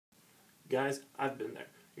Guys, I've been there.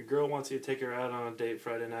 Your girl wants you to take her out on a date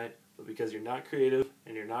Friday night, but because you're not creative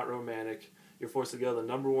and you're not romantic, you're forced to go the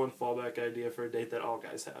number one fallback idea for a date that all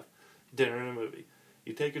guys have: dinner and a movie.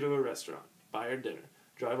 You take her to a restaurant, buy her dinner,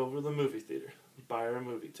 drive over to the movie theater, buy her a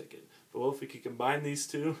movie ticket. But what if we could combine these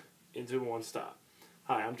two into one stop?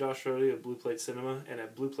 Hi, I'm Josh Rody of Blue Plate Cinema, and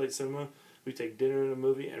at Blue Plate Cinema, we take dinner and a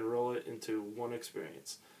movie and roll it into one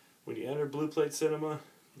experience. When you enter Blue Plate Cinema,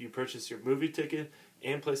 you purchase your movie ticket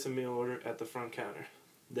and place a meal order at the front counter.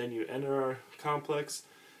 Then you enter our complex,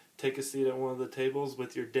 take a seat at one of the tables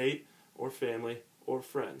with your date or family or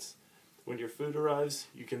friends. When your food arrives,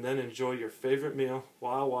 you can then enjoy your favorite meal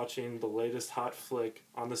while watching the latest hot flick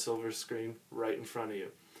on the silver screen right in front of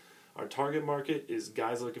you. Our target market is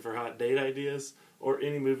guys looking for hot date ideas or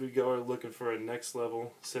any moviegoer looking for a next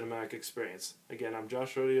level cinematic experience. Again, I'm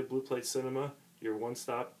Josh Rody of Blue Plate Cinema, your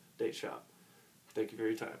one-stop date shop. Thank you for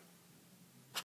your time.